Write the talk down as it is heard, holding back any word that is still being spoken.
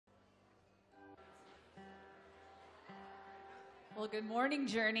Well, good morning,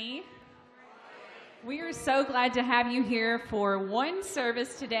 Journey. We are so glad to have you here for one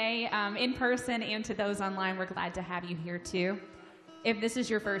service today, in person, and to those online, we're glad to have you here too. If this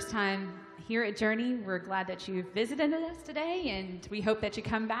is your first time here at Journey, we're glad that you visited us today, and we hope that you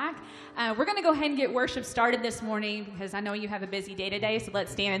come back. We're going to go ahead and get worship started this morning because I know you have a busy day today, so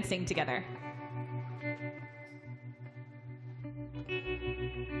let's stand and sing together.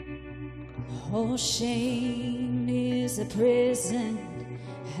 Oh, shame is a prison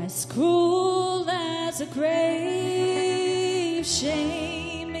as cruel as a grave.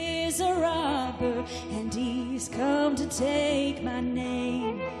 Shame is a robber, and he's come to take my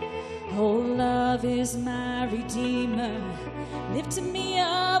name. Oh, love is my redeemer, lifting me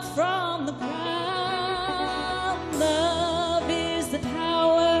up from the ground. Love is the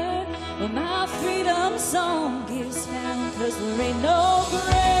power where my freedom song is found, 'cause there ain't no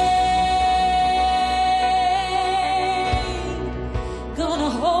grave gonna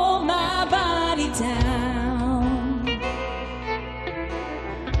hold my body down.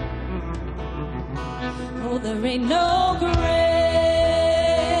 Oh, there ain't no grave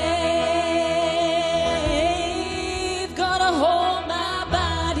gonna hold my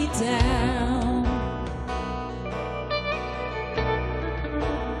body down.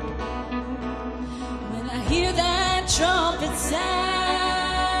 When I hear that trumpet sound,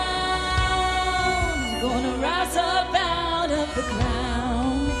 I'm gonna rise up out of the ground.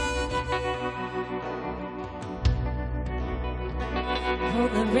 Oh,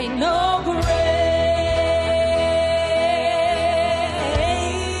 there ain't no grave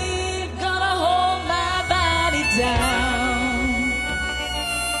gonna hold my body down.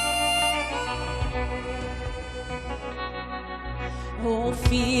 Oh,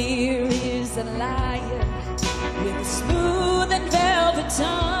 fear is a liar with a smooth and velvet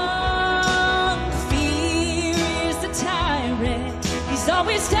tongue. Fear is the tyrant, he's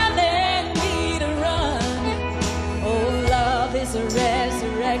always telling me to run. Oh, love is a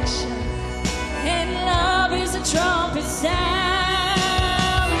resurrection, and love is a trumpet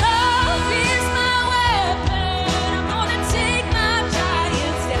sound. Love is my weapon, I'm gonna take my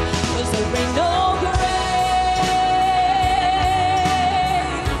giants down, 'cause there ain't no grave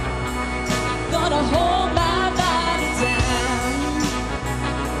gonna hold my body down.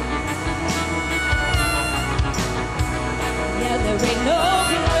 Yeah, there ain't no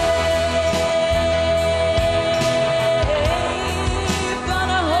grave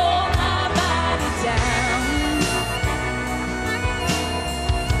gonna hold my body down.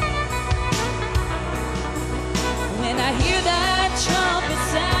 When I hear that trumpet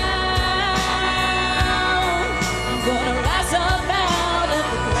sound, I'm gonna rise up out of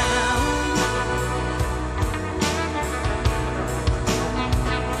the ground.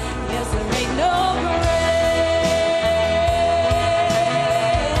 Yes, there ain't no grave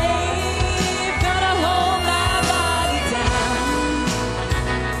gonna hold my body down.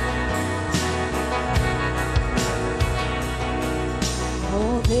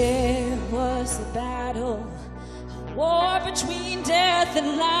 Oh, there was a battle, a war between death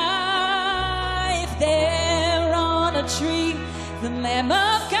and life. There on a tree, the Lamb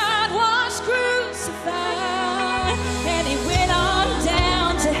of God was crucified, and he went on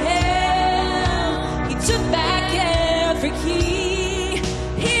down to hell. He took back every key.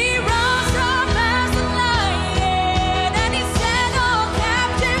 He rose from as a lion, and he set all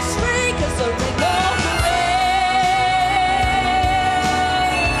captives free, 'cause there ain't no grave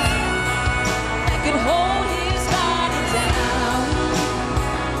that can hold his body down.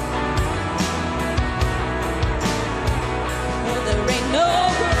 Oh, there ain't no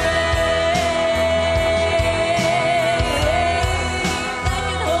grave that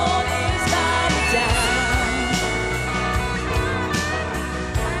can hold his body down.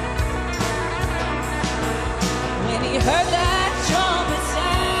 When he heard that trumpet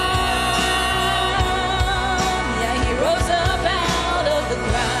sound, yeah, he rose up out of the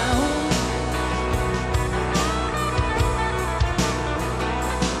ground.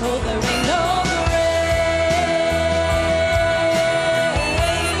 Oh, there ain't no grave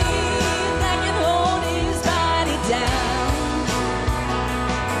that can hold his body down.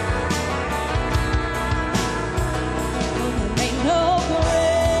 Oh, there ain't no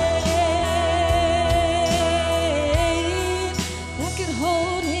grave that can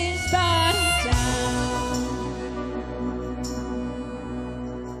hold his body down.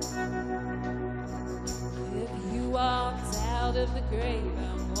 If you walked out of the grave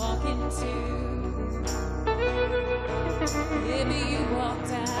I'm walking to, if you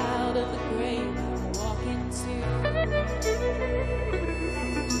walked out of the grave I'm walking to,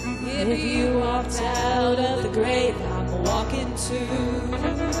 if you walked out of the grave I'm walk into.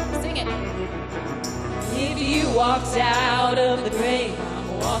 Sing it. If you walked out of the grave,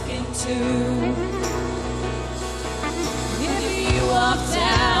 I'm walking too. If you walked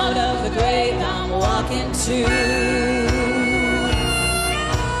out of the grave, I'm walking too.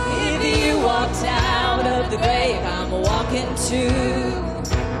 If you walked out of the grave, I'm walking too.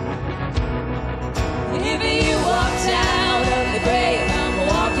 If you walked out of the grave, I'm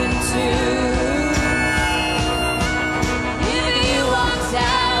walking too. If you walked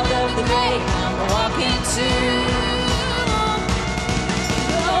out of the grave, I'm walking too.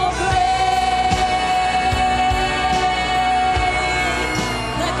 No grave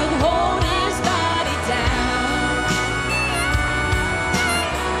that could hold his body down.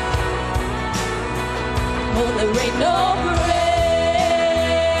 Oh, there ain't no grave.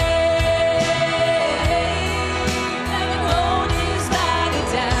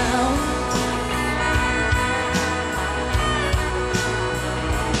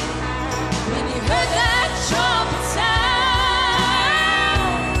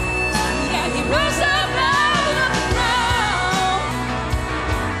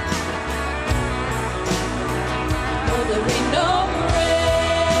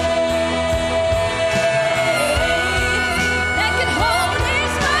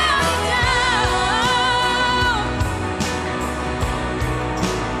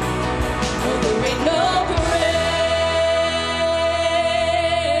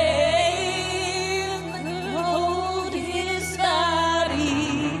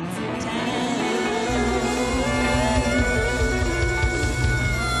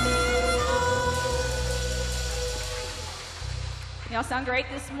 Y'all sound great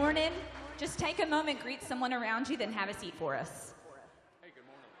this morning. Just take a moment, greet someone around you, then have a seat for us. Hey, good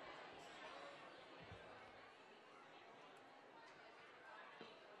morning.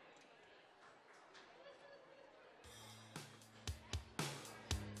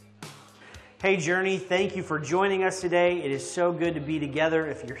 Hey Journey, thank you for joining us today. It is so good to be together.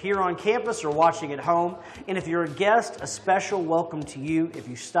 If you're here on campus or watching at home, and if you're a guest, a special welcome to you. If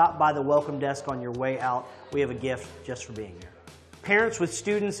you stop by the welcome desk on your way out, we have a gift just for being here. Parents with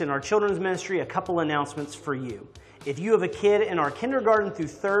students in our children's ministry, a couple announcements for you. If you have a kid in our kindergarten through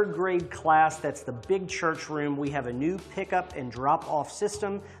third grade class, that's the big church room, we have a new pickup and drop-off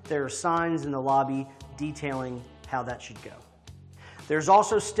system. There are signs in the lobby detailing how that should go. There's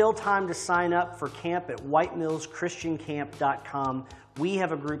also still time to sign up for camp at whitemillschristiancamp.com. We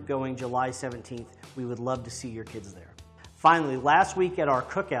have a group going July 17th. We would love to see your kids there. Finally, last week at our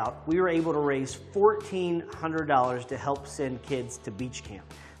cookout, we were able to raise $1,400 to help send kids to beach camp.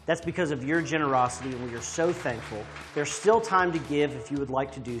 That's because of your generosity, and we are so thankful. There's still time to give if you would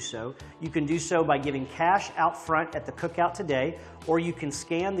like to do so. You can do so by giving cash out front at the cookout today, or you can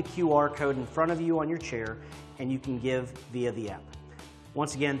scan the QR code in front of you on your chair, and you can give via the app.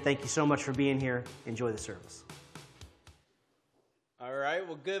 Once again, thank you so much for being here. Enjoy the service. All right,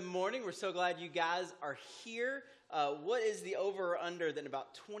 well, good morning. We're so glad you guys are here. What is the over or under that in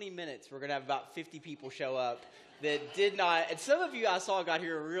about 20 minutes we're going to have about 50 people show up that did not, and some of you I saw got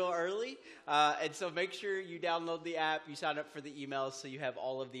here real early, and so make sure you download the app, you sign up for the emails so you have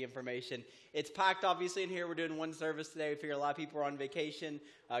all of the information. It's packed obviously in here. We're doing one service today. We figure a lot of people are on vacation,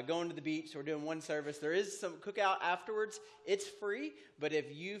 going to the beach, so we're doing one service. There is some cookout afterwards. It's free, but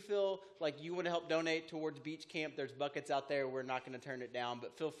if you feel like you want to help donate towards beach camp, there's buckets out there. We're not going to turn it down,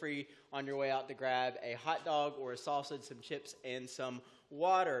 but feel free on your way out to grab a hot dog or a sausage, some chips, and some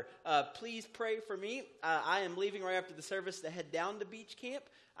water. Please pray for me. I am leaving right after the service to head down to beach camp.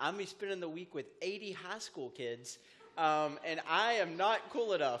 I'm going to be spending the week with 80 high school kids, and I am not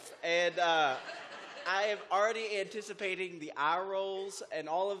cool enough. And I am already anticipating the eye rolls and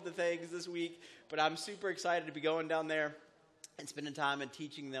all of the things this week, but I'm super excited to be going down there and spending time and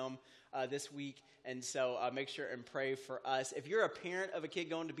teaching them this week. And so make sure and pray for us. If you're a parent of a kid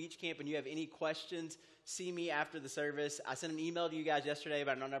going to beach camp and you have any questions, see me after the service. I sent an email to you guys yesterday,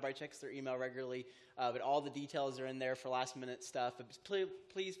 but I know nobody checks their email regularly. But all the details are in there for last minute stuff. But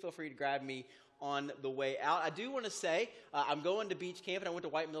please feel free to grab me on the way out. I do want to say I'm going to beach camp, and I went to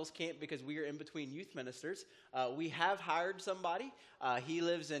White Mills Camp because we are in between youth ministers. We have hired somebody. He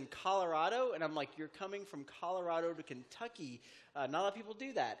lives in Colorado, and I'm like, you're coming from Colorado to Kentucky. Not a lot of people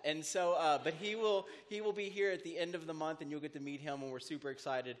do that. And so, but he will be here at the end of the month, and you'll get to meet him, and we're super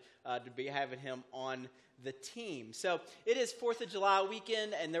excited to be having him on the team. So it is 4th of July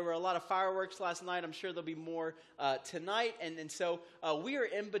weekend, and there were a lot of fireworks last night. I'm sure there'll be more tonight. And so we are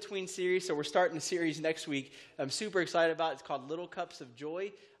in between series, so we're starting a series next week I'm super excited about. It's called Little Cups of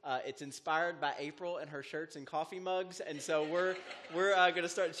Joy. It's inspired by April and her shirts and coffee mugs. And so we're going to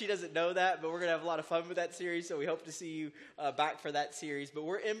start. She doesn't know that, but we're going to have a lot of fun with that series. So we hope to see you back for that series. But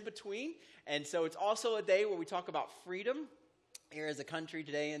we're in between. And so it's also a day where we talk about freedom. Here as a country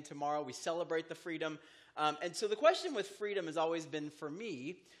today and tomorrow, we celebrate the freedom. And so the question with freedom has always been, for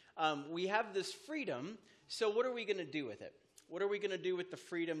me, we have this freedom, so what are we going to do with it? What are we going to do with the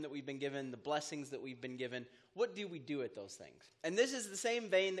freedom that we've been given, the blessings that we've been given? What do we do with those things? And this is the same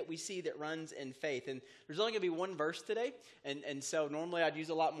vein that we see that runs in faith. And there's only going to be one verse today. And so normally I'd use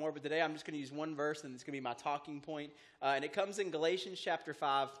a lot more, but today I'm just going to use one verse, and it's going to be my talking point. And it comes in Galatians chapter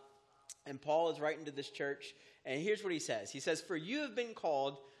 5. And Paul is writing to this church. And here's what he says. He says, "For you have been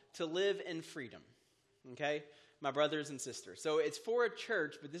called to live in freedom." Okay? My brothers and sisters. So it's for a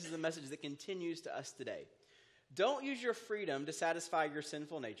church, but this is a message that continues to us today. Don't use your freedom to satisfy your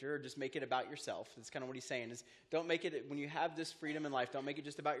sinful nature or just make it about yourself. That's kind of what he's saying is don't make it, when you have this freedom in life, don't make it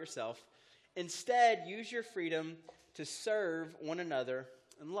just about yourself. Instead, use your freedom to serve one another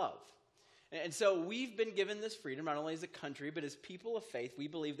in love. And so we've been given this freedom, not only as a country, but as people of faith. We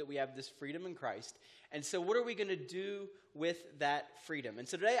believe that we have this freedom in Christ. And so what are we going to do with that freedom? And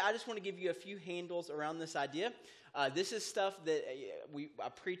so today I just want to give you a few handles around this idea. This is stuff that I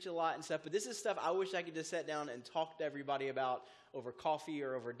preach a lot and stuff, but this is stuff I wish I could just sit down and talk to everybody about over coffee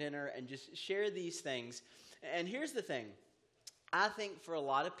or over dinner and just share these things. And here's the thing. I think for a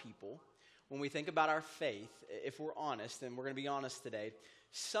lot of people, when we think about our faith, if we're honest, and we're going to be honest today,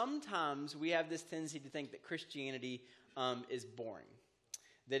 sometimes we have this tendency to think that Christianity is boring.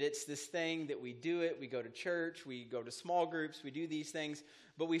 That it's this thing that we do it, we go to church, we go to small groups, we do these things,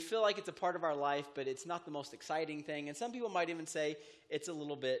 but we feel like it's a part of our life, but it's not the most exciting thing. And some people might even say it's a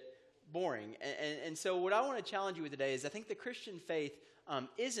little bit boring. And so what I want to challenge you with today is I think the Christian faith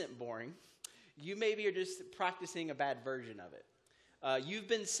isn't boring. You maybe are just practicing a bad version of it. You've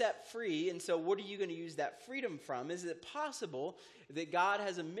been set free, and so what are you going to use that freedom from? Is it possible that God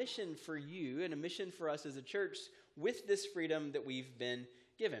has a mission for you and a mission for us as a church with this freedom that we've been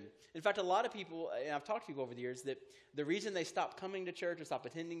given? In fact, a lot of people, and I've talked to people over the years, that the reason they stop coming to church or stop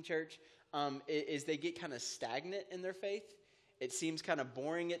attending church is they get kind of stagnant in their faith. It seems kind of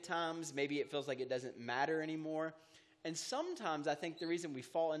boring at times. Maybe it feels like it doesn't matter anymore. And sometimes I think the reason we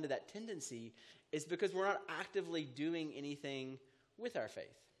fall into that tendency is because we're not actively doing anything with our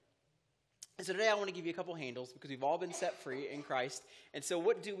faith. And so today I want to give you a couple handles because we've all been set free in Christ. And so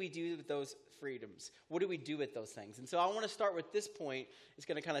what do we do with those freedoms? What do we do with those things? And so I want to start with this point. It's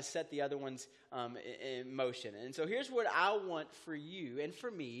going to kind of set the other ones in motion. And so here's what I want for you and for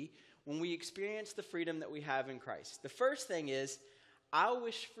me when we experience the freedom that we have in Christ. The first thing is I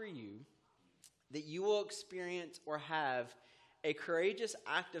wish for you that you will experience or have a courageous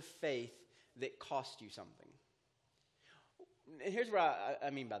act of faith that cost you something. And here's what I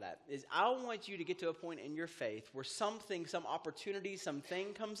mean by that, is I want you to get to a point in your faith where something, some opportunity,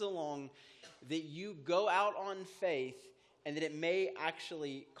 something comes along that you go out on faith and that it may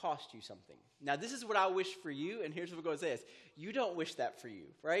actually cost you something. Now, this is what I wish for you, and here's what we're going to say is, you don't wish that for you,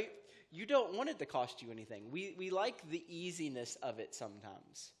 right? You don't want it to cost you anything. We like the easiness of it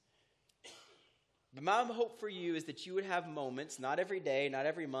sometimes. But my hope for you is that you would have moments, not every day, not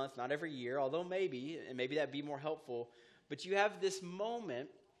every month, not every year, although maybe, and maybe that'd be more helpful, but you have this moment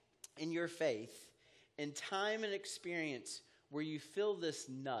in your faith, in time and experience, where you feel this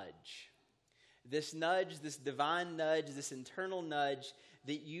nudge, this divine nudge, this internal nudge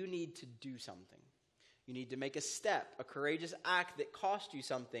that you need to do something. You need to make a step, a courageous act that costs you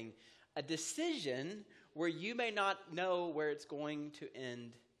something, a decision where you may not know where it's going to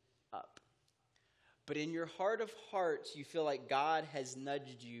end up. But in your heart of hearts, you feel like God has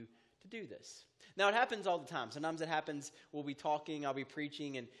nudged you to do this. Now, it happens all the time. Sometimes it happens, we'll be talking, I'll be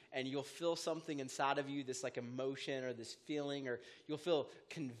preaching, and you'll feel something inside of you, this like emotion or this feeling, or you'll feel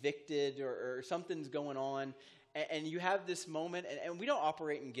convicted or something's going on, and you have this moment, and we don't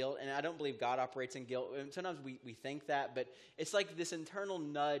operate in guilt, and I don't believe God operates in guilt. And sometimes we think that, but it's like this internal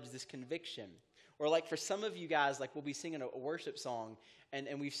nudge, this conviction. Or like for some of you guys, like we'll be singing a worship song, and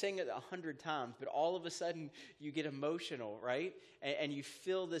we've sang it 100 times, but all of a sudden you get emotional, right? And you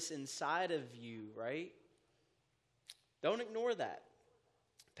feel this inside of you, right? Don't ignore that.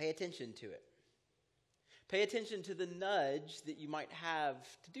 Pay attention to it. Pay attention to the nudge that you might have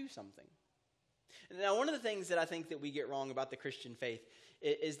to do something. Now, one of the things that I think that we get wrong about the Christian faith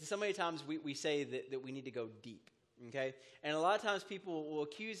is so many times we say that we need to go deep. okay? And a lot of times people will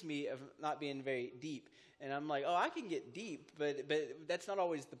accuse me of not being very deep. And I'm like, oh, I can get deep, but that's not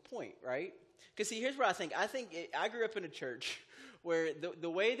always the point, right? Because see, here's what I think. I grew up in a church where the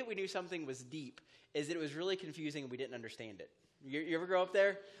way that we knew something was deep is that it was really confusing and we didn't understand it. You ever grow up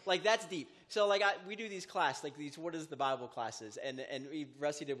there? Like, that's deep. So, like, we do these these what is the Bible classes, and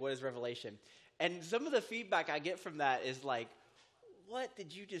Rusty did what is Revelation. And some of the feedback I get from that is like, what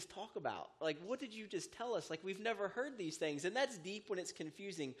did you just talk about? Like, what did you just tell us? Like, we've never heard these things. And that's deep when it's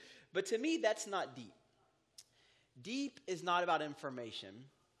confusing. But to me, that's not deep. Deep is not about information.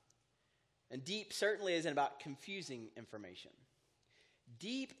 And deep certainly isn't about confusing information.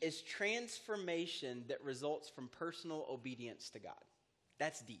 Deep is transformation that results from personal obedience to God.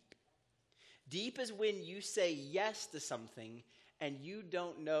 That's deep. Deep is when you say yes to something and you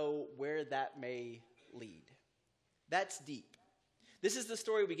don't know where that may lead. That's deep. This is the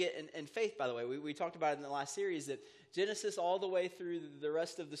story we get in faith, by the way. We talked about it in the last series, that Genesis all the way through the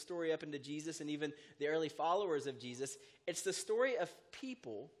rest of the story up into Jesus and even the early followers of Jesus, it's the story of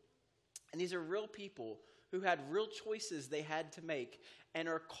people, and these are real people who had real choices they had to make and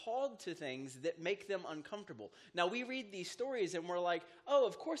are called to things that make them uncomfortable. Now, we read these stories and we're like, oh,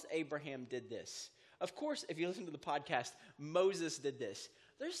 of course Abraham did this. Of course, if you listen to the podcast, Moses did this.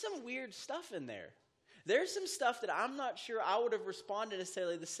 There's some weird stuff in there. There's some stuff that I'm not sure I would have responded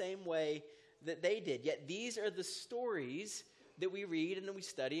necessarily the same way that they did. Yet these are the stories that we read and that we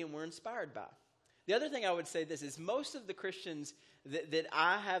study and we're inspired by. The other thing I would say this is most of the Christians that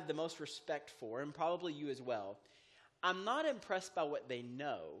I have the most respect for, and probably you as well, I'm not impressed by what they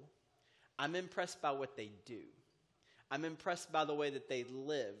know. I'm impressed by what they do. I'm impressed by the way that they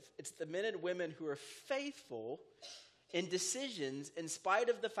live. It's the men and women who are faithful in decisions in spite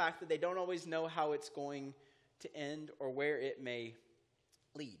of the fact that they don't always know how it's going to end or where it may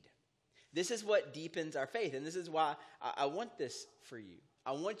lead. This is what deepens our faith, and this is why I want this for you.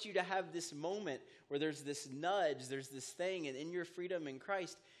 I want you to have this moment where there's this nudge, there's this thing, and in your freedom in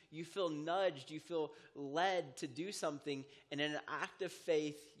Christ, you feel nudged, you feel led to do something, and in an act of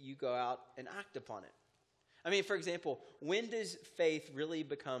faith, you go out and act upon it. I mean, for example, when does faith really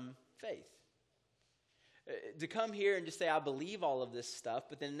become faith? To come here and just say, I believe all of this stuff,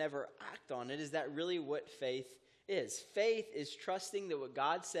 but then never act on it, is that really what faith is? Faith is trusting that what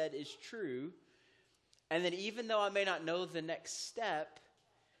God said is true, and that even though I may not know the next step,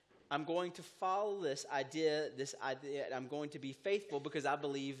 I'm going to follow this idea, I'm going to be faithful because I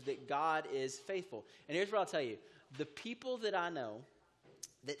believe that God is faithful. And here's what I'll tell you. The people that I know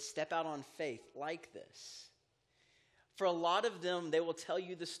that step out on faith like this, for a lot of them, they will tell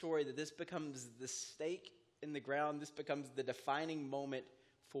you the story that this becomes the stake in the ground. This becomes the defining moment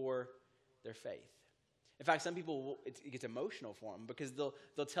for their faith. In fact, some people, it gets emotional for them because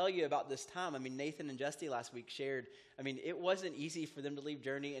they'll tell you about this time. I mean, Nathan and Justy last week shared, it wasn't easy for them to leave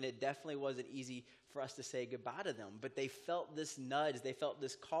Journey, and it definitely wasn't easy for us to say goodbye to them. But they felt this nudge. They felt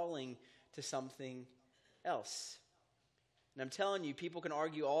this calling to something else. And I'm telling you, people can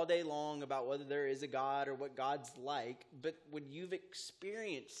argue all day long about whether there is a God or what God's like, but when you've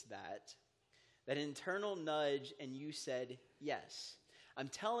experienced that internal nudge and you said yes, I'm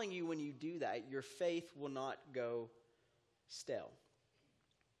telling you, when you do that, your faith will not go stale.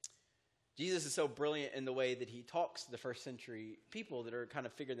 Jesus is so brilliant in the way that he talks to the first century people that are kind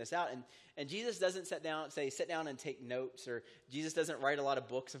of figuring this out. And Jesus doesn't sit down and take notes, or Jesus doesn't write a lot of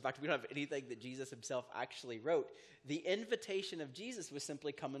books. In fact, we don't have anything that Jesus himself actually wrote. The invitation of Jesus was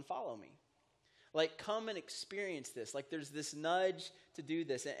simply come and follow me. Like, come and experience this. Like, there's this nudge to do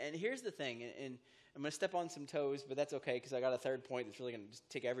this. And here's the thing, and I'm going to step on some toes, but that's okay because I got a third point that's really going to just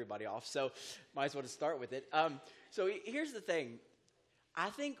tick everybody off. So might as well just start with it. So here's the thing. I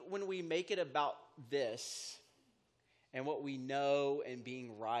think when we make it about this and what we know and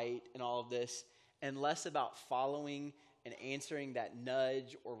being right and all of this, and less about following and answering that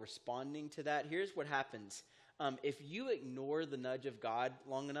nudge or responding to that, here's what happens. If you ignore the nudge of God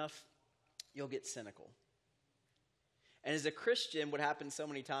long enough, you'll get cynical. And as a Christian, what happens so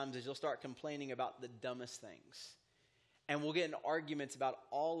many times is you'll start complaining about the dumbest things. And we'll get in arguments about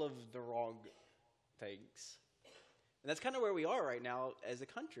all of the wrong things. And that's kind of where we are right now as a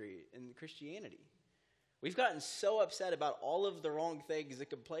country in Christianity. We've gotten so upset about all of the wrong things and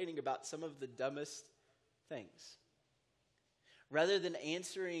complaining about some of the dumbest things, rather than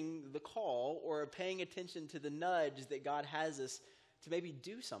answering the call or paying attention to the nudge that God has us to maybe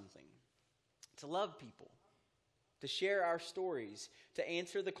do something, to love people, to share our stories, to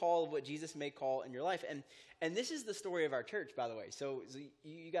answer the call of what Jesus may call in your life. And this is the story of our church, by the way. So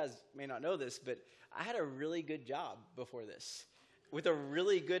you guys may not know this, but I had a really good job before this with a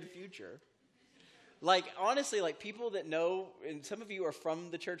really good future. Like, honestly, like people that know, and some of you are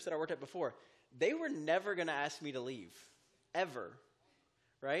from the church that I worked at before, they were never going to ask me to leave, ever,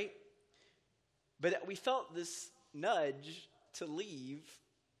 right? But we felt this nudge to leave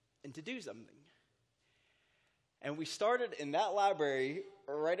and to do something. And we started in that library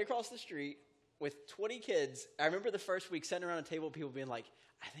right across the street with 20 kids. I remember the first week sitting around a table, people being like,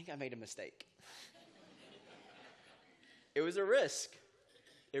 I think I made a mistake. It was a risk.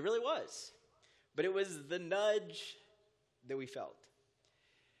 It really was. But it was the nudge that we felt.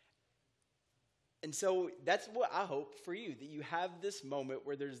 And so that's what I hope for you, that you have this moment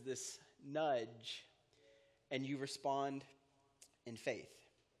where there's this nudge and you respond in faith.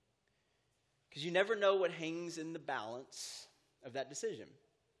 Because you never know what hangs in the balance of that decision.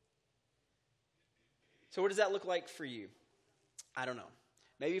 So what does that look like for you? I don't know.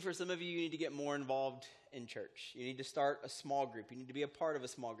 Maybe for some of you, you need to get more involved in church. You need to start a small group. You need to be a part of a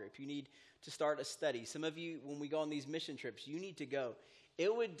small group. You need to start a study. Some of you, when we go on these mission trips, you need to go.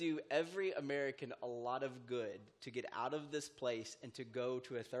 It would do every American a lot of good to get out of this place and to go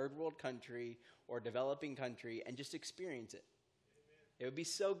to a third world country or developing country and just experience it. It would be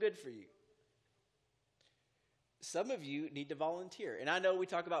so good for you. Some of you need to volunteer. And I know we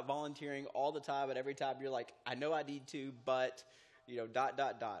talk about volunteering all the time, and every time you're like, I know I need to, but,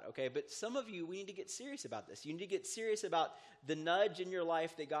 okay? But some of you, we need to get serious about this. You need to get serious about the nudge in your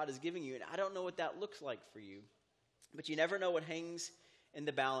life that God is giving you. And I don't know what that looks like for you, but you never know what hangs in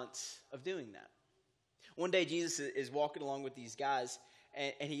the balance of doing that. One day, Jesus is walking along with these guys,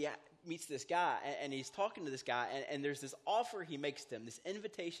 and he meets this guy, and he's talking to this guy, and there's this offer he makes to him, this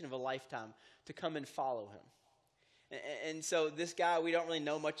invitation of a lifetime to come and follow him. And so this guy, we don't really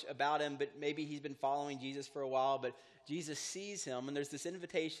know much about him, but maybe he's been following Jesus for a while, but Jesus sees him, and there's this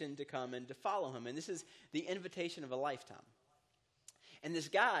invitation to come and to follow him, and this is the invitation of a lifetime. And this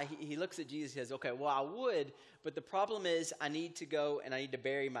guy, he looks at Jesus and says, okay, well, I would, but the problem is I need to go and I need to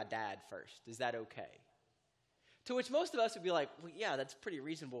bury my dad first. Is that okay? To which most of us would be like, well, yeah, that's a pretty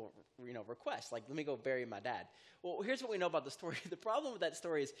reasonable, request. Like, let me go bury my dad. Well, here's what we know about the story. The problem with that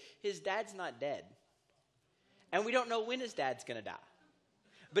story is his dad's not dead. And we don't know when his dad's going to die.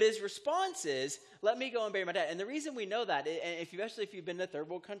 But his response is, let me go and bury my dad. And the reason we know that, and especially if you've been to third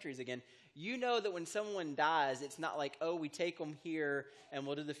world countries again, you know that when someone dies, it's not like, oh, we take them here and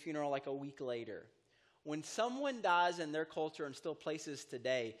we'll do the funeral like a week later. When someone dies in their culture and still places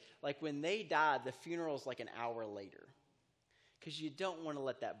today, like when they die, the funeral's like an hour later. Because you don't want to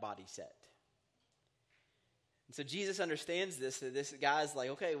let that body set. And so Jesus understands this. So this guy's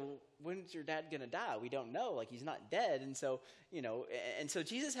like, okay, well, when's your dad going to die? We don't know. Like, he's not dead. And so, and so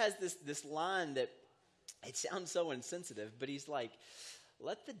Jesus has this line that it sounds so insensitive, but he's like,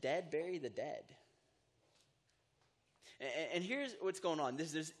 let the dead bury the dead. And here's what's going on.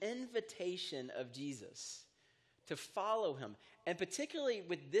 There's invitation of Jesus to follow him. And particularly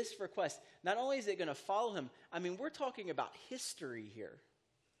with this request, not only is it going to follow him, I mean, we're talking about history here.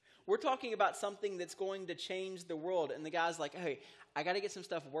 We're talking about something that's going to change the world. And the guy's like, hey, I got to get some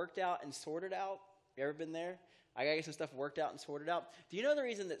stuff worked out and sorted out. You ever been there? I got to get some stuff worked out and sorted out. Do you know the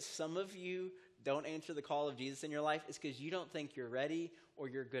reason that some of you don't answer the call of Jesus in your life is because you don't think you're ready or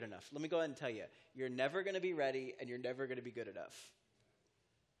you're good enough? Let me go ahead and tell you, you're never going to be ready and you're never going to be good enough.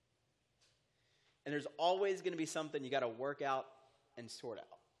 And there's always going to be something you got to work out and sort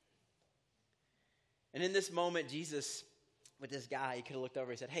out. And in this moment, Jesus, with this guy, he could have looked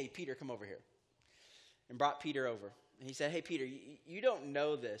over and said, hey, Peter, come over here. And brought Peter over. And he said, hey, Peter, you don't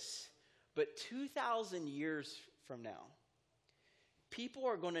know this, but 2,000 years from now, people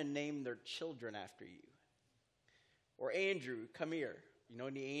are going to name their children after you. Or Andrew, come here. You know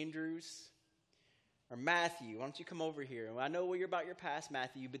any Andrews? Or Matthew, why don't you come over here? And I know you're about your past,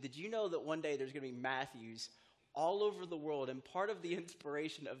 Matthew, but did you know that one day there's going to be Matthews all over the world, and part of the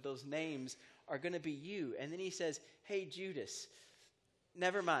inspiration of those names are going to be you? And then he says, hey, Judas.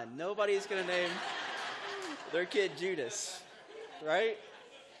 Never mind. Nobody's going to name their kid Judas, right?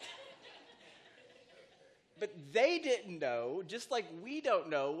 But they didn't know, just like we don't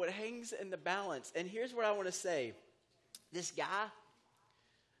know, what hangs in the balance. And here's what I want to say. This guy,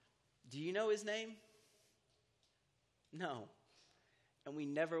 do you know his name? No. And we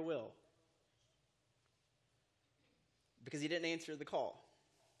never will. Because he didn't answer the call.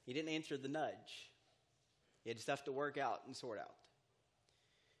 He didn't answer the nudge. He had stuff to work out and sort out.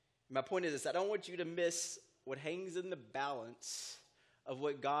 My point is this: I don't want you to miss what hangs in the balance of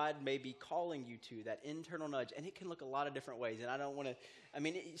what God may be calling you to, that internal nudge. And it can look a lot of different ways. And I don't want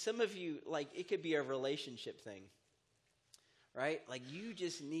to, some of you, like, it could be a relationship thing, right? Like, you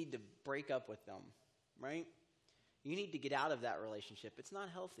just need to break up with them, right? You need to get out of that relationship. It's not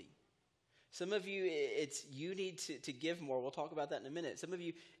healthy. Some of you, it's you need to give more. We'll talk about that in a minute. Some of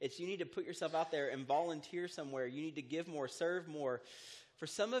you, it's you need to put yourself out there and volunteer somewhere. You need to give more, serve more. For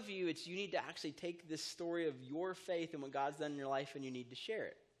some of you, it's you need to actually take this story of your faith and what God's done in your life and you need to share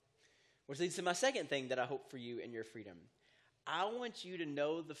it. Which leads to my second thing that I hope for you in your freedom. I want you to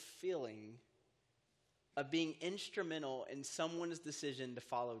know the feeling of being instrumental in someone's decision to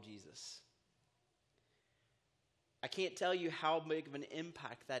follow Jesus. I can't tell you how big of an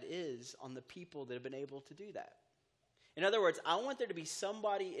impact that is on the people that have been able to do that. In other words, I want there to be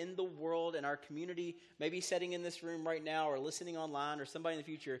somebody in the world, in our community, maybe sitting in this room right now or listening online or somebody in the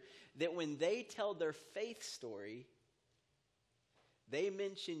future, that when they tell their faith story, they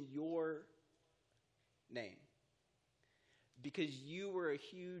mention your name. Because you were a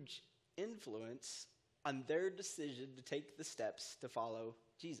huge influence on their decision to take the steps to follow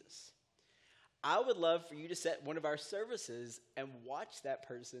Jesus. I would love for you to set one of our services and watch that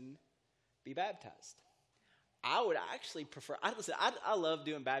person be baptized. I would actually prefer, I love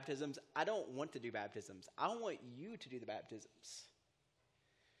doing baptisms. I don't want to do baptisms. I want you to do the baptisms.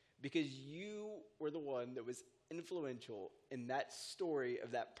 Because you were the one that was influential in that story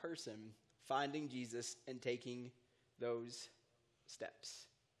of that person finding Jesus and taking those steps.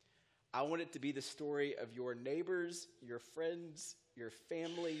 I want it to be the story of your neighbors, your friends, your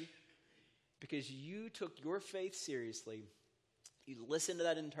family, because you took your faith seriously, you listened to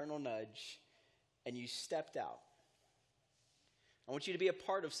that internal nudge, and you stepped out. I want you to be a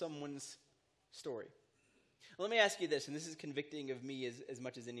part of someone's story. Let me ask you this, and this is convicting of me as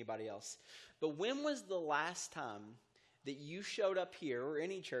much as anybody else. But when was the last time that you showed up here, or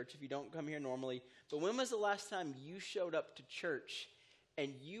any church, if you don't come here normally, but when was the last time you showed up to church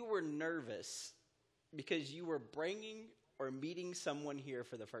and you were nervous because you were bringing or meeting someone here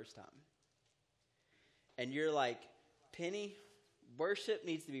for the first time? And you're like, Penny, worship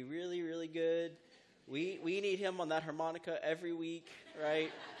needs to be really, really good. We need him on that harmonica every week,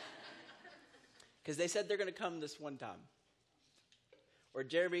 right? Because they said they're going to come this one time. Or,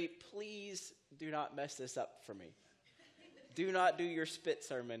 Jeremy, please do not mess this up for me. Do not do your spit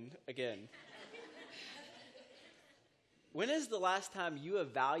sermon again. When is the last time you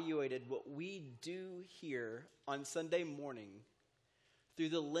evaluated what we do here on Sunday morning through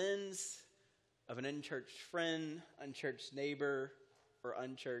the lens of an unchurched friend, unchurched neighbor, or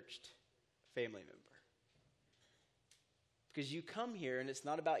unchurched family member? Because you come here and it's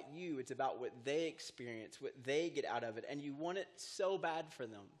not about you, it's about what they experience, what they get out of it, and you want it so bad for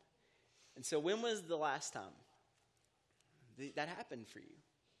them. And so when was the last time that happened for you?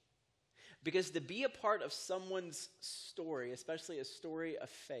 Because to be a part of someone's story, especially a story of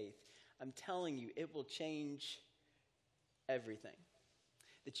faith, I'm telling you, it will change everything.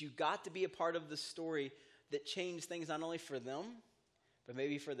 That you got to be a part of the story that changed things not only for them, but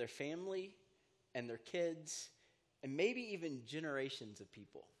maybe for their family and their kids, and maybe even generations of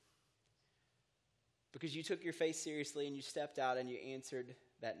people. Because you took your faith seriously and you stepped out and you answered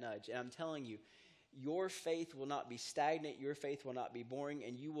that nudge. And I'm telling you, your faith will not be stagnant, your faith will not be boring,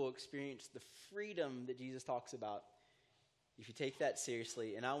 and you will experience the freedom that Jesus talks about if you take that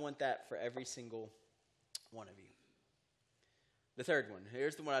seriously. And I want that for every single one of you. The third one.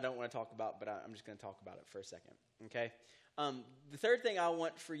 Here's the one I don't want to talk about, but I'm just going to talk about it for a second. Okay? The third thing I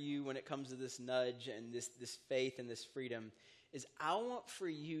want for you when it comes to this nudge and this faith and this freedom is I want for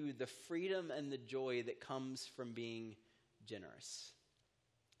you the freedom and the joy that comes from being generous.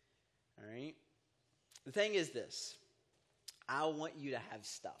 All right? The thing is this. I want you to have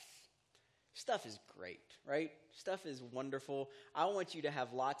stuff. Stuff is great, right? Stuff is wonderful. I want you to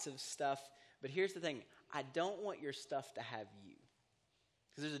have lots of stuff. But here's the thing. I don't want your stuff to have you.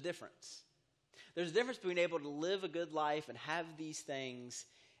 Because there's a difference. There's a difference between able to live a good life and have these things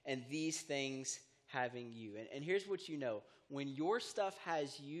and these things having you. And here's what you know. When your stuff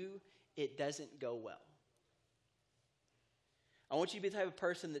has you, it doesn't go well. I want you to be the type of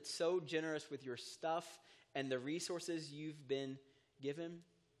person that's so generous with your stuff and the resources you've been given.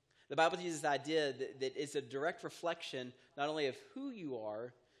 The Bible uses this idea that it's a direct reflection not only of who you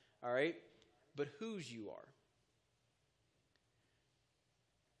are, all right, but whose you are.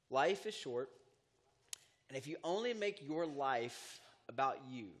 Life is short, and if you only make your life about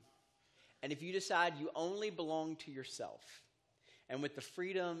you, and if you decide you only belong to yourself, and with the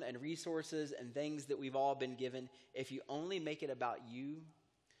freedom and resources and things that we've all been given, if you only make it about you,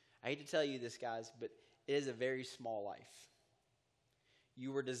 I hate to tell you this, guys, but it is a very small life.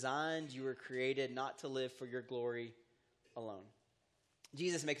 You were designed, you were created not to live for your glory alone.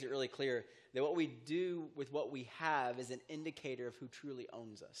 Jesus makes it really clear that what we do with what we have is an indicator of who truly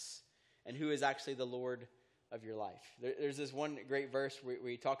owns us and who is actually the Lord of your life. There's this one great verse where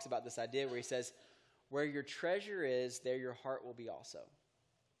he talks about this idea where he says, where your treasure is, there your heart will be also.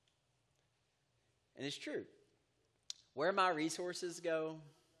 And it's true. Where my resources go,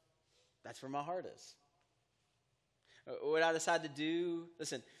 that's where my heart is. What I decide to do,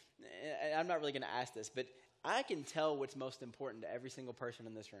 listen, I'm not really going to ask this, but I can tell what's most important to every single person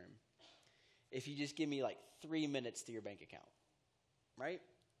in this room if you just give me like 3 minutes to your bank account, right?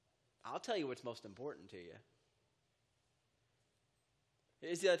 I'll tell you what's most important to you.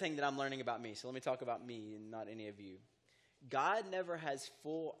 Here's the other thing that I'm learning about me. So let me talk about me and not any of you. God never has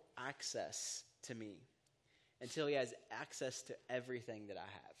full access to me until he has access to everything that I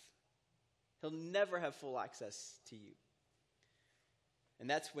have. He'll never have full access to you. And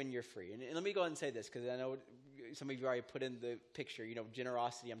that's when you're free. And let me go ahead and say this, because I know some of you already put in the picture,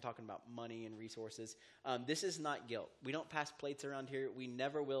 generosity. I'm talking about money and resources. This is not guilt. We don't pass plates around here. We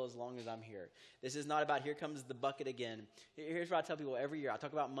never will as long as I'm here. This is not about here comes the bucket again. Here's what I tell people every year. I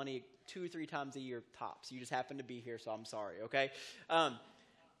talk about money 2 or 3 times a year tops. You just happen to be here, so I'm sorry, okay?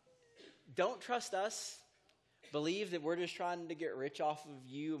 Don't trust us. Believe that we're just trying to get rich off of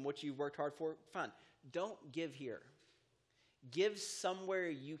you and what you've worked hard for. Fine. Don't give here. Give somewhere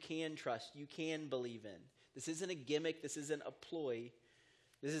you can trust, you can believe in. This isn't a gimmick. This isn't a ploy.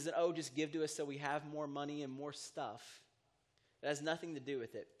 This isn't, just give to us so we have more money and more stuff. It has nothing to do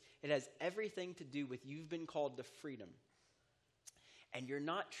with it. It has everything to do with you've been called to freedom. And you're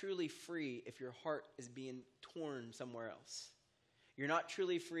not truly free if your heart is being torn somewhere else. You're not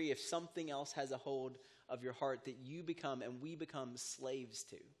truly free if something else has a hold of your heart that you become and we become slaves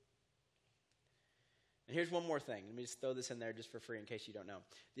to. And here's one more thing. Let me just throw this in there just for free in case you don't know.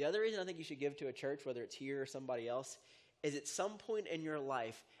 The other reason I think you should give to a church, whether it's here or somebody else, is at some point in your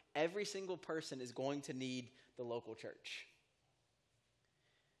life, every single person is going to need the local church.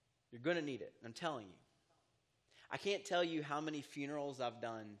 You're going to need it. I'm telling you. I can't tell you how many funerals I've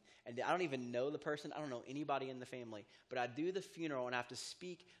done, and I don't even know the person. I don't know anybody in the family, but I do the funeral and I have to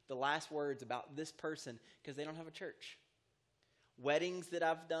speak the last words about this person because they don't have a church. Weddings that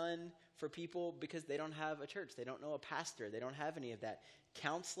I've done for people because they don't have a church. They don't know a pastor. They don't have any of that.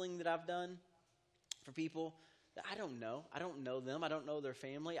 Counseling that I've done for people that I don't know. I don't know them. I don't know their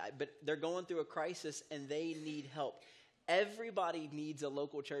family. But they're going through a crisis and they need help. Everybody needs a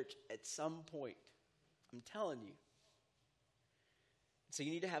local church at some point. I'm telling you. So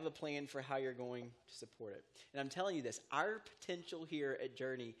you need to have a plan for how you're going to support it. And I'm telling you this, our potential here at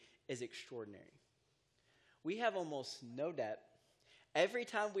Journey is extraordinary. We have almost no debt. Every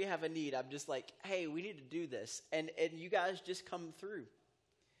time we have a need, I'm just like, hey, we need to do this. And you guys just come through.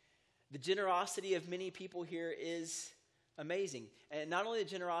 The generosity of many people here is amazing. And not only the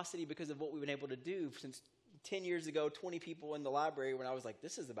generosity because of what we've been able to do since 10 years ago, 20 people in the library when I was like,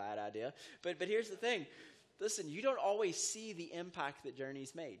 this is a bad idea. But here's the thing. Listen, you don't always see the impact that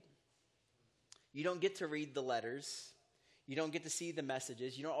Journey's made. You don't get to read the letters. You don't get to see the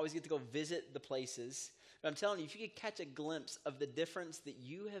messages. You don't always get to go visit the places. But I'm telling you, if you could catch a glimpse of the difference that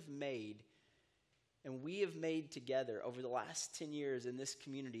you have made and we have made together over the last 10 years in this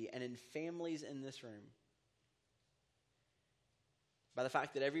community and in families in this room, by the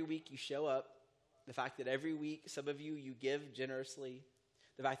fact that every week you show up, the fact that every week some of you give generously,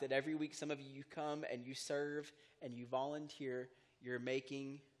 the fact that every week some of you come and you serve and you volunteer, you're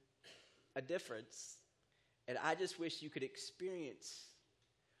making a difference. And I just wish you could experience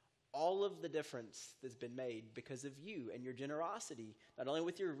all of the difference that's been made because of you and your generosity, not only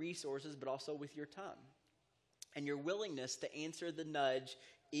with your resources, but also with your time and your willingness to answer the nudge,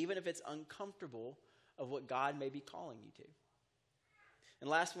 even if it's uncomfortable, of what God may be calling you to. And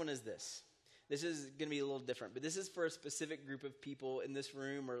last one is this. This is going to be a little different, but this is for a specific group of people in this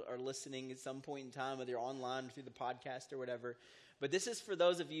room or listening at some point in time, whether you're online or through the podcast or whatever. But this is for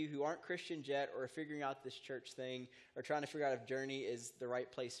those of you who aren't Christians yet or are figuring out this church thing or trying to figure out if Journey is the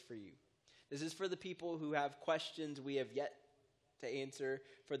right place for you. This is for the people who have questions we have yet to answer.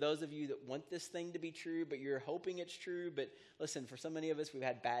 For those of you that want this thing to be true, but you're hoping it's true. But listen, for so many of us, we've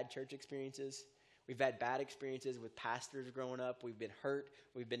had bad church experiences. We've had bad experiences with pastors growing up. We've been hurt.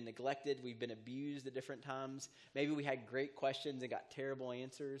 We've been neglected. We've been abused at different times. Maybe we had great questions and got terrible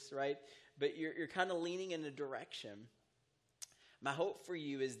answers, right? But you're kind of leaning in a direction. My hope for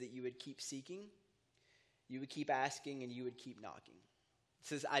you is that you would keep seeking, you would keep asking, and you would keep knocking. It's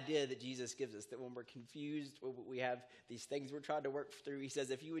this idea that Jesus gives us, that when we're confused, we have these things we're trying to work through. He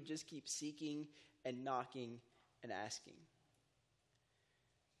says, if you would just keep seeking and knocking and asking.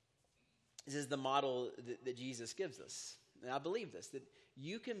 This is the model that Jesus gives us. And I believe this, that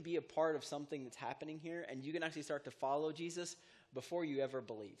you can be a part of something that's happening here, and you can actually start to follow Jesus before you ever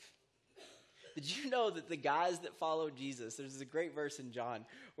believe. Did you know that the guys that followed Jesus, there's a great verse in John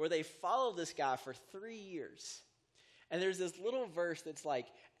where they followed this guy for 3 years. And there's this little verse that's like,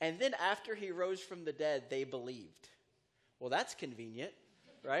 and then after he rose from the dead, they believed. Well, that's convenient,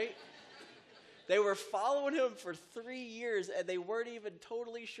 right? They were following him for 3 years, and they weren't even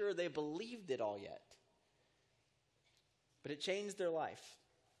totally sure they believed it all yet. But it changed their life.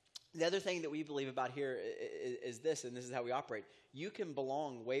 The other thing that we believe about here is this, and this is how we operate. You can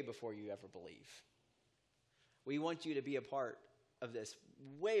belong way before you ever believe. We want you to be a part of this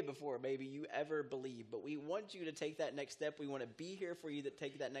way before maybe you ever believe, but we want you to take that next step. We want to be here for you to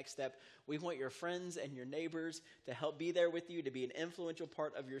take that next step. We want your friends and your neighbors to help be there with you, to be an influential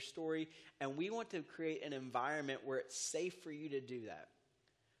part of your story, and we want to create an environment where it's safe for you to do that,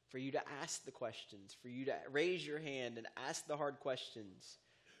 for you to ask the questions, for you to raise your hand and ask the hard questions.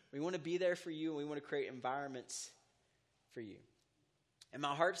 We want to be there for you, and we want to create environments for you. And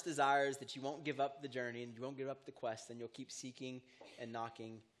my heart's desire is that you won't give up the journey and you won't give up the quest, and you'll keep seeking and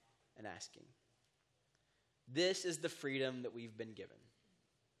knocking and asking. This is the freedom that we've been given.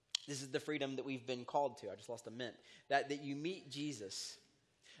 This is the freedom that we've been called to. I just lost a mint. That you meet Jesus.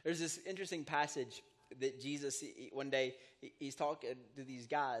 There's this interesting passage that Jesus, one day, he's talking to these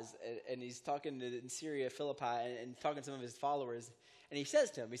guys, and he's talking in Syria, Philippi, and talking to some of his followers. And he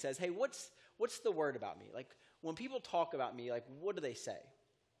says to them, he says, hey, what's the word about me? Like, when people talk about me, like, what do they say?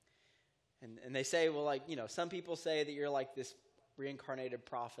 And they say, well, like, some people say that you're like this reincarnated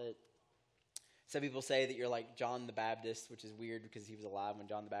prophet. Some people say that you're like John the Baptist, which is weird because he was alive when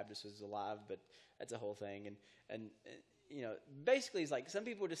John the Baptist was alive, but that's a whole thing. And basically it's like, some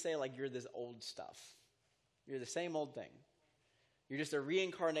people just say, like, you're this old stuff. You're the same old thing. You're just a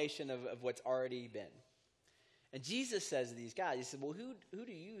reincarnation of what's already been. And Jesus says to these guys, he said, well, who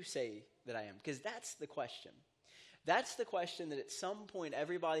do you say that I am? Because that's the question. That's the question that at some point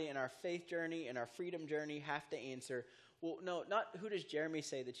everybody in our faith journey and our freedom journey have to answer. Well, no, not who does Jeremy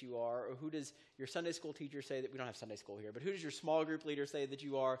say that you are, or who does your Sunday school teacher say that, we don't have Sunday school here, but who does your small group leader say that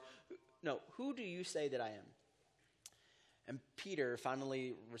you are? No, who do you say that I am? And Peter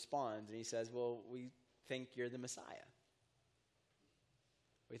finally responds, and he says, well, we think you're the Messiah.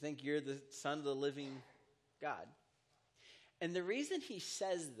 We think you're the Son of the living God. And the reason he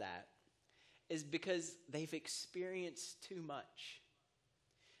says that is because they've experienced too much.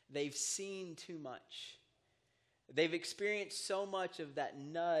 They've seen too much. They've experienced so much of that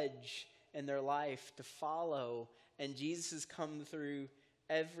nudge in their life to follow, and Jesus has come through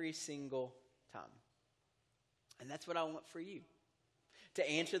every single time. And that's what I want for you. To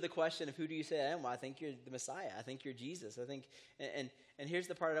answer the question of who do you say I am? Well, I think you're the Messiah. I think you're Jesus. I think, and here's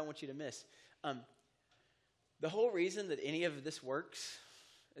the part I don't want you to miss. The whole reason that any of this works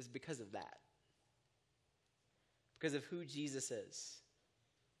is because of that. Because of who Jesus is.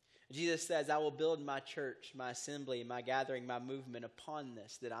 Jesus says, I will build my church, my assembly, my gathering, my movement upon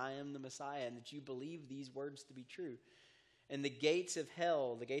this, that I am the Messiah, and that you believe these words to be true. And the gates of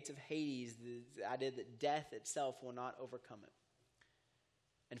hell, the gates of Hades, the idea that death itself will not overcome it.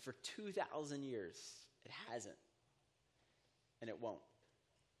 And for 2,000 years, it hasn't. And it won't.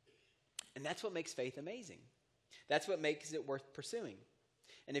 And that's what makes faith amazing. That's what makes it worth pursuing.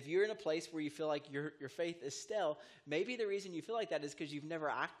 And if you're in a place where you feel like your faith is stale, maybe the reason you feel like that is because you've never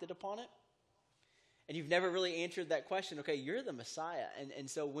acted upon it. And you've never really answered that question, okay, you're the Messiah. And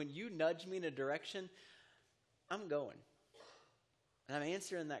so when you nudge me in a direction, I'm going. And I'm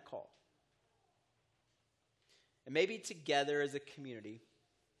answering that call. And maybe together as a community,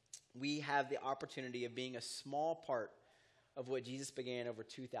 we have the opportunity of being a small part of what Jesus began over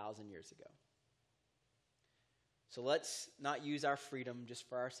 2,000 years ago. So let's not use our freedom just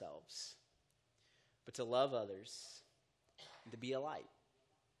for ourselves, but to love others and to be a light.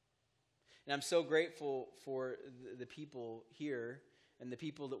 And I'm so grateful for the people here and the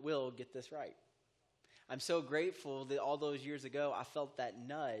people that will get this right. I'm so grateful that all those years ago I felt that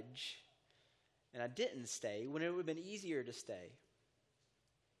nudge and I didn't stay when it would have been easier to stay.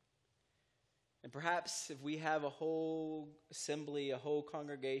 And perhaps if we have a whole assembly, a whole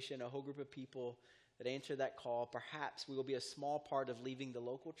congregation, a whole group of people that answer that call, perhaps we will be a small part of leaving the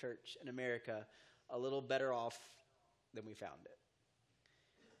local church in America a little better off than we found it.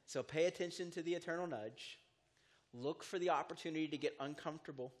 So pay attention to the eternal nudge. Look for the opportunity to get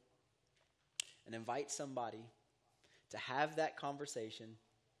uncomfortable and invite somebody to have that conversation.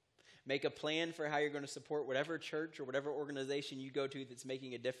 Make a plan for how you're going to support whatever church or whatever organization you go to that's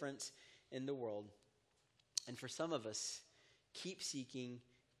making a difference in the world. And for some of us, keep seeking,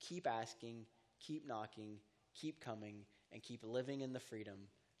 keep asking, keep knocking, keep coming, and keep living in the freedom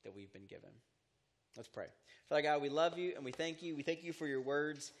that we've been given. Let's pray. Father God, we love you and we thank you. We thank you for your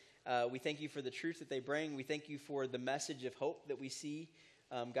words. We thank you for the truth that they bring. We thank you for the message of hope that we see.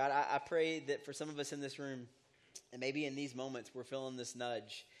 God, I pray that for some of us in this room, and maybe in these moments, we're feeling this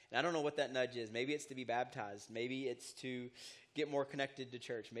nudge. And I don't know what that nudge is. Maybe it's to be baptized. Maybe it's to get more connected to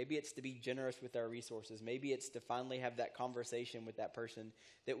church. Maybe it's to be generous with our resources. Maybe it's to finally have that conversation with that person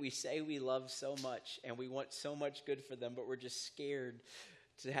that we say we love so much and we want so much good for them, but we're just scared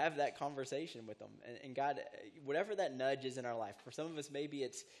to have that conversation with them. And God, whatever that nudge is in our life, for some of us, maybe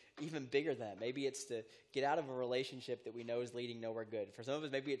it's even bigger than that. Maybe it's to get out of a relationship that we know is leading nowhere good. For some of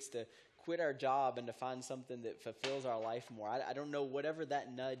us, maybe it's to quit our job and to find something that fulfills our life more. I don't know whatever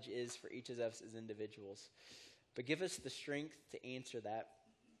that nudge is for each of us as individuals. But give us the strength to answer that,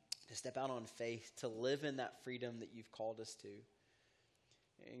 to step out on faith, to live in that freedom that you've called us to.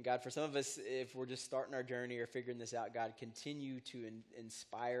 And God, for some of us, if we're just starting our journey or figuring this out, God, continue to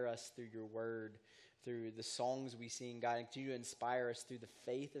inspire us through your word, through the songs we sing, God, and continue to inspire us through the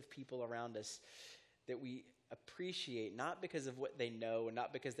faith of people around us that we appreciate, not because of what they know and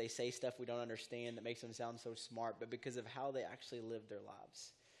not because they say stuff we don't understand that makes them sound so smart, but because of how they actually live their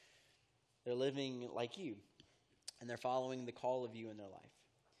lives. They're living like you, and they're following the call of you in their life.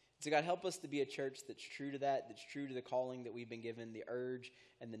 So God, help us to be a church that's true to that, that's true to the calling that we've been given, the urge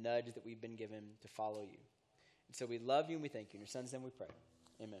and the nudge that we've been given to follow you. And so we love you and we thank you. In your son's name we pray.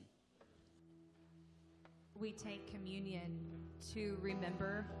 Amen. We take communion to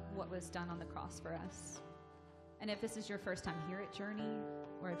remember what was done on the cross for us. And if this is your first time here at Journey,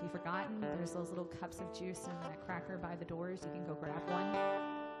 or if you've forgotten, there's those little cups of juice and that cracker by the doors. You can go grab one.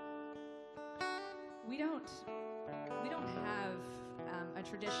 We don't have a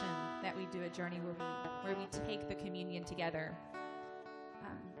tradition that we do at Journey where we take the communion together.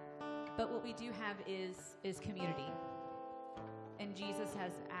 But what we do have is community. And Jesus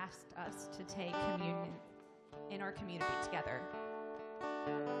has asked us to take communion in our community together.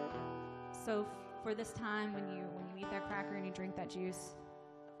 So for this time, when you eat that cracker and you drink that juice,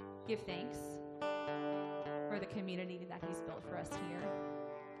 give thanks for the community that he's built for us here.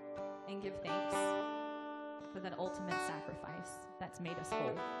 And give thanks for that ultimate sacrifice that's made us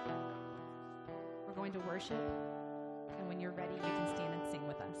whole. We're going to worship, and when you're ready, you can stand and sing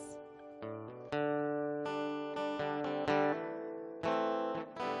with us.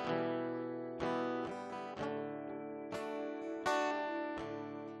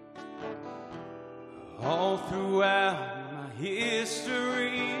 All throughout my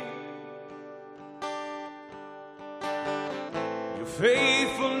history, your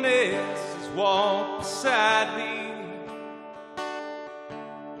faithfulness has walked beside me.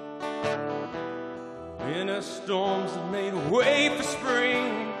 Winter storms have made a way for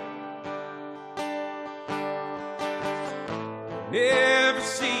spring. In every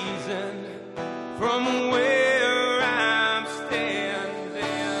season, from where I'm standing,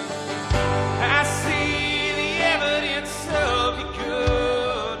 I see the evidence of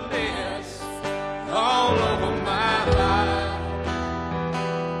your goodness all over my life,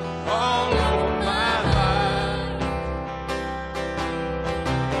 all over my life.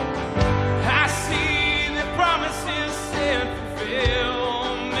 I see the promises and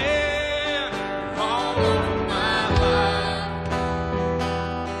fulfillment all over my life.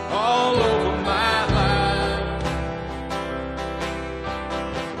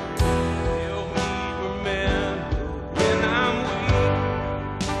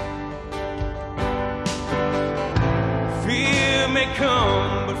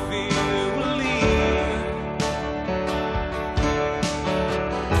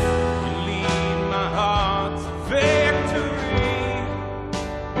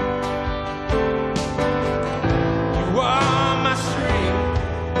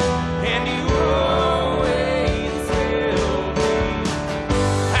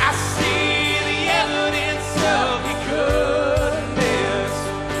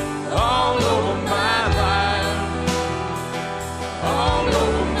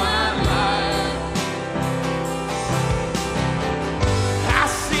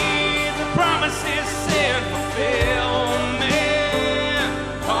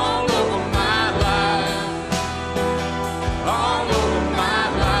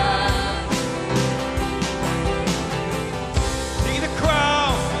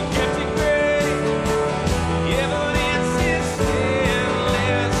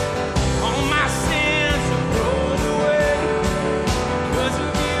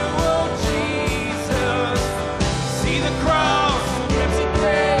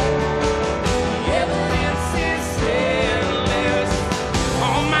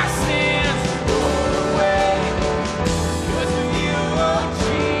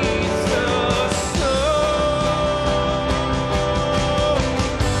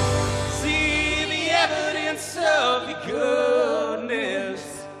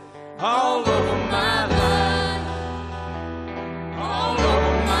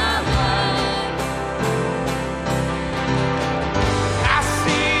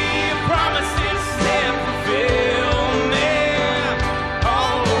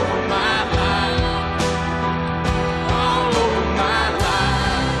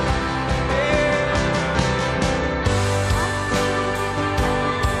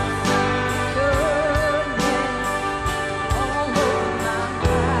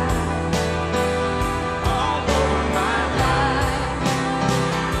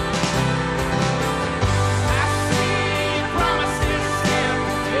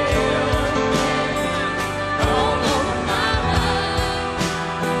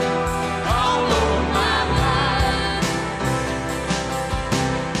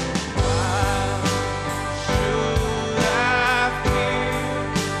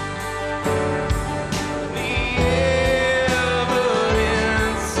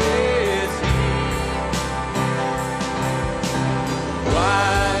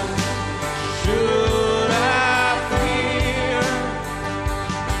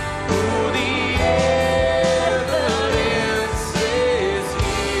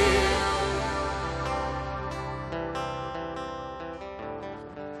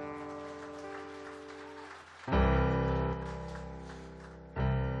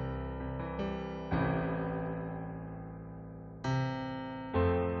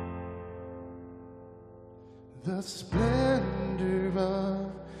 the splendor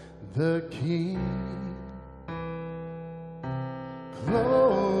of the King,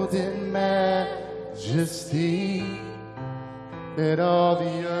 clothed in majesty. Let all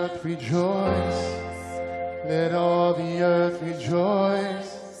the earth rejoice. Let all the earth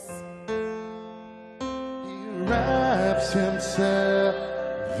rejoice. He wraps himself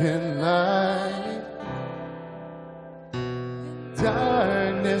in light.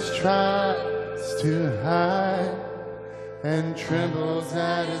 Darkness tries to hide and trembles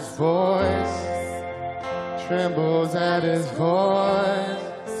at his voice. Trembles at his voice.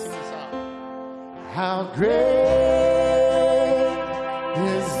 How great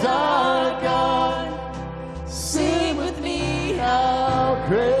is our God? Sing with me, how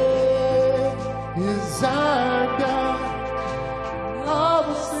great is our God? All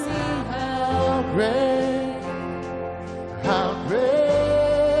will sing, how great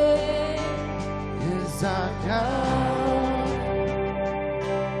is our God?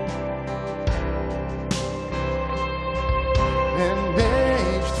 And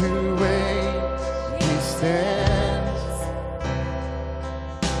age to age he stands.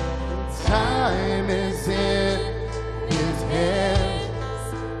 Time is in his hands,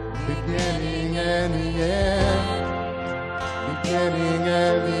 beginning and the end, beginning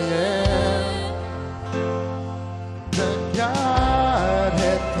and the end. The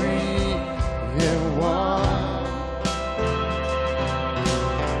Godhead three in one,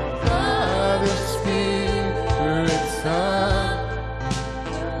 Father, Spirit, Son,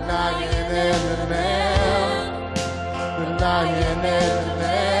 the Lion and the Lamb, the Lion and the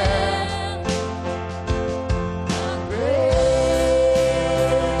Lamb.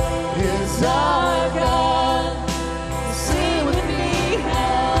 Our God, sing with me,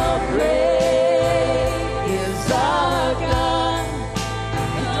 how great is our God,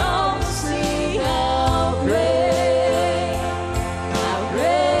 and all will see how great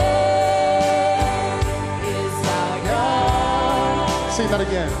is our God. Sing that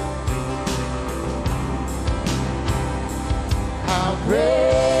again. How great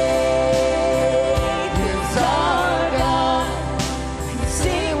is our God,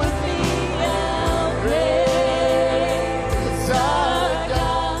 sing with me.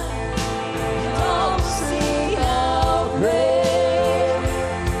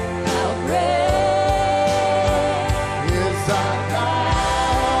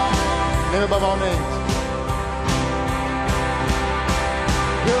 Above all names.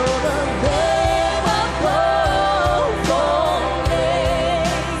 You're the name above all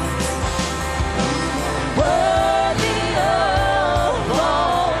names. Worthy of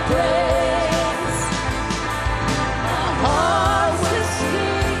all praise. My heart will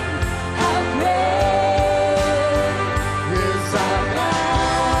sing, how great is our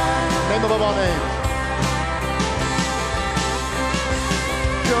God. Name above all names.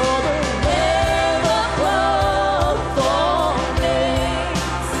 You're the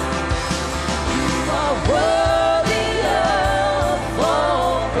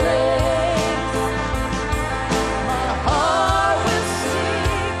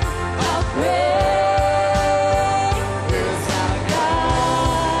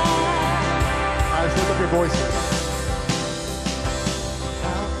voices.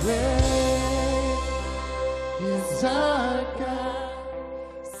 How great is our God?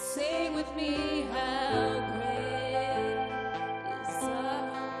 Sing with me, how great is our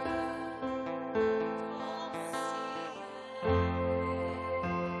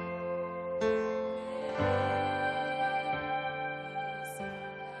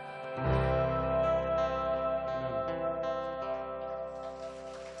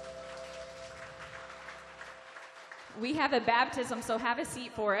We have a baptism, so have a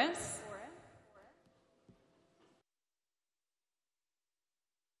seat for us.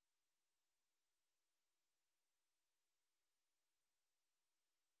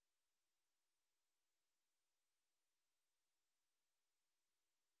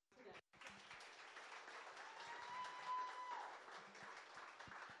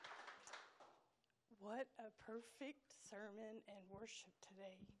 What a perfect sermon and worship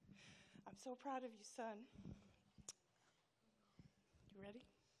today. I'm so proud of you, son. You ready?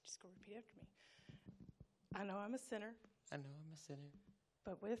 Just go repeat after me. I know I'm a sinner. I know I'm a sinner.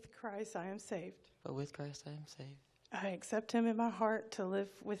 But with Christ I am saved. But with Christ I am saved. I accept him in my heart to live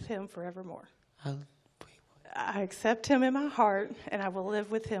with him forevermore. I accept him in my heart and I will live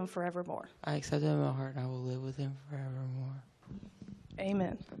with him forevermore. I accept him in my heart and I will live with him forevermore.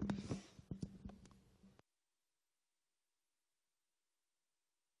 Amen.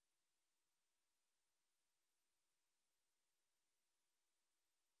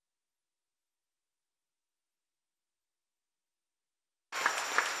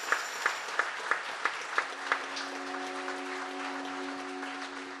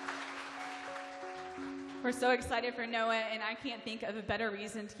 We're so excited for Noah, and I can't think of a better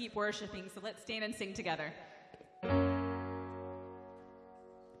reason to keep worshiping, so let's stand and sing together.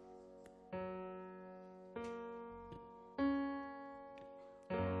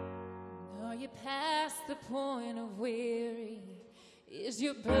 Are you past the point of weary? Is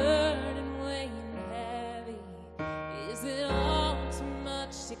your burden weighing heavy? Is it all too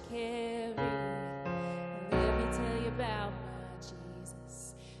much to carry? Let me tell you about my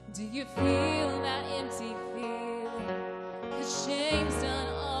Jesus. Do you feel that empty feeling? 'Cause shame's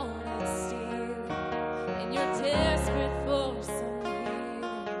done all it's stealing, and you're desperate for some healing.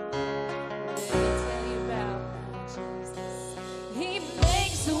 Let me tell you about my Jesus. He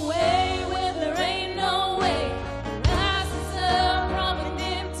makes a way where there ain't no way. Rises up from an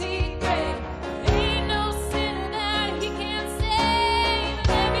empty grave. Ain't no sinner that he can't save.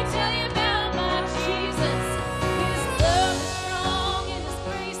 Let me tell you about my Jesus. His love is strong and his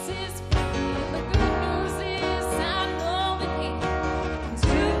grace is free. And the good news is I know that he can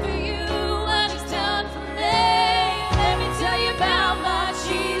do for you what he's done for me. Let me tell you about my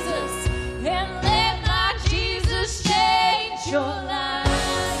Jesus, and let my Jesus change your life.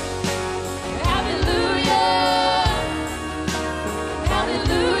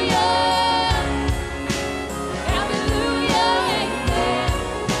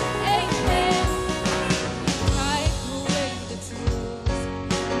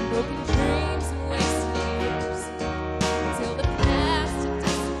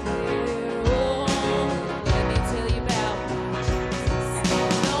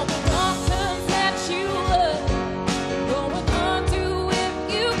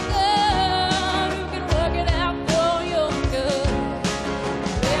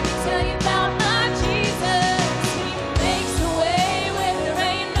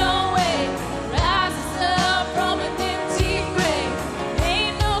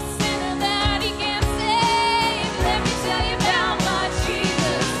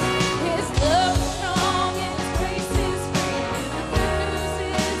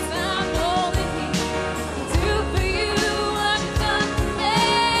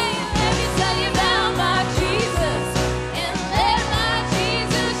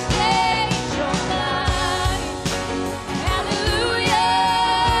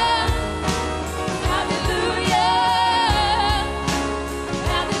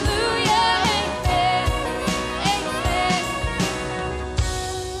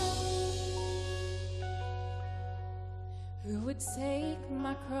 Who would take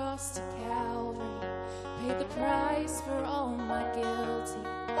my cross to Calvary, pay the price for all my guilty?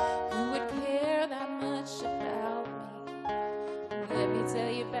 Who would care that much about me? Let me tell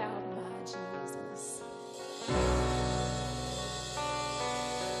you about my Jesus.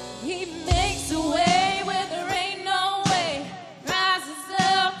 He makes a way where there ain't no way, rises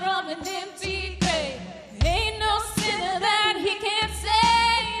up from an empty grave. Ain't no sinner that he can't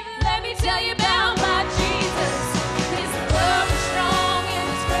save. Let me tell you about my Jesus. His love is strong and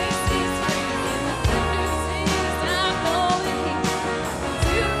his grace is free. And the good news is I know that he can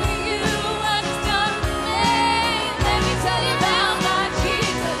do for you what he's done for me. Let me tell you about my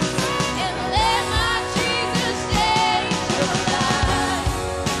Jesus, and let my Jesus change your life.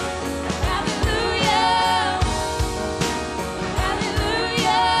 Hallelujah.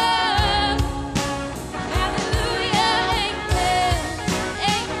 Hallelujah. Hallelujah. Amen.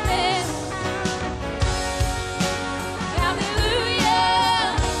 Amen. Hallelujah.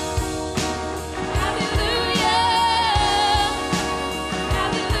 Hallelujah.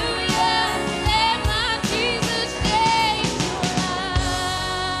 Hallelujah. Let my Jesus change your life.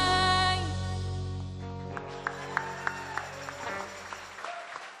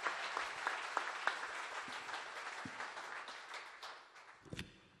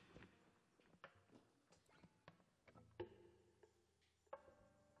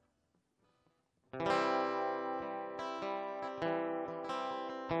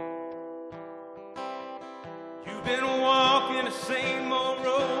 You've been walking the same old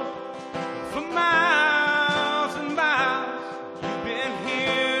road for miles and miles. You've been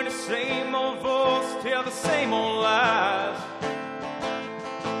hearing the same old voice tell the same old lies.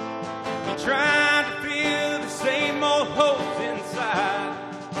 You're trying to fill the same old holes inside.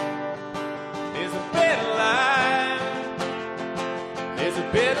 There's a better life. There's a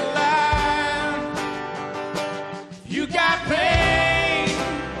better life. You got pain.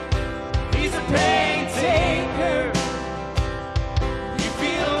 He's a pain taker. You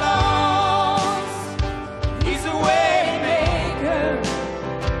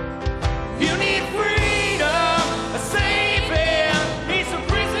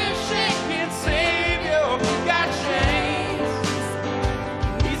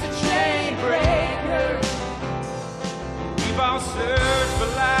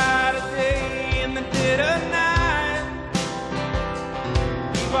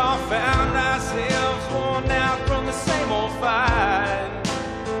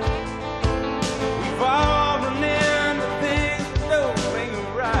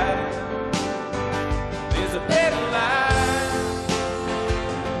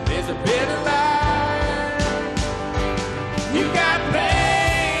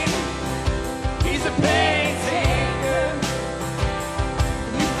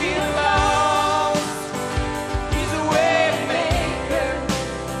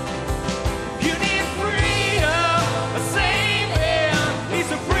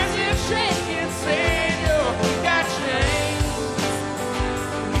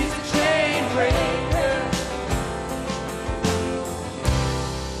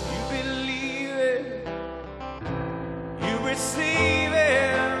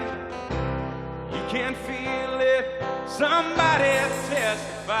somebody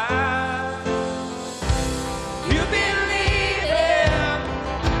testify. You believe him,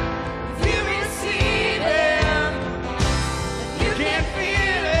 if you receive him, if you can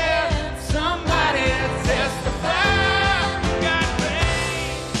feel it, somebody testify. Got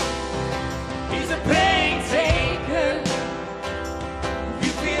pain, he's a pain taker.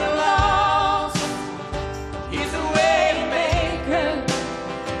 You feel lost, he's a way maker.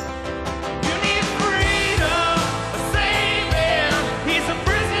 You need freedom, a savior. He's a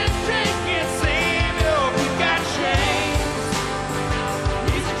prison shaking savior. You got chains,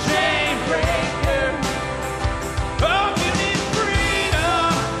 he's a chain breaker. Oh, you need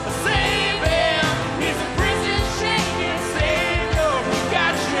freedom, a savior. He's a prison shaking savior. You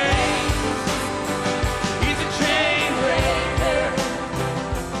got chains, he's a chain breaker.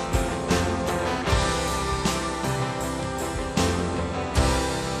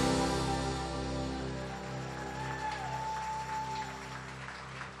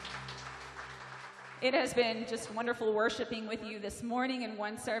 It has been just wonderful worshiping with you this morning in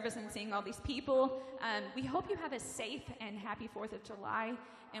one service and seeing all these people. We hope you have a safe and happy 4th of July,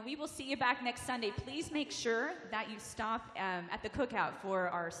 and we will see you back next Sunday. Please make sure that you stop at the cookout for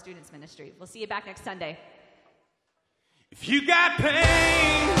our students ministry. We'll see you back next Sunday. If you got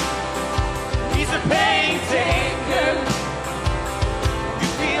pain, he's a pain taker.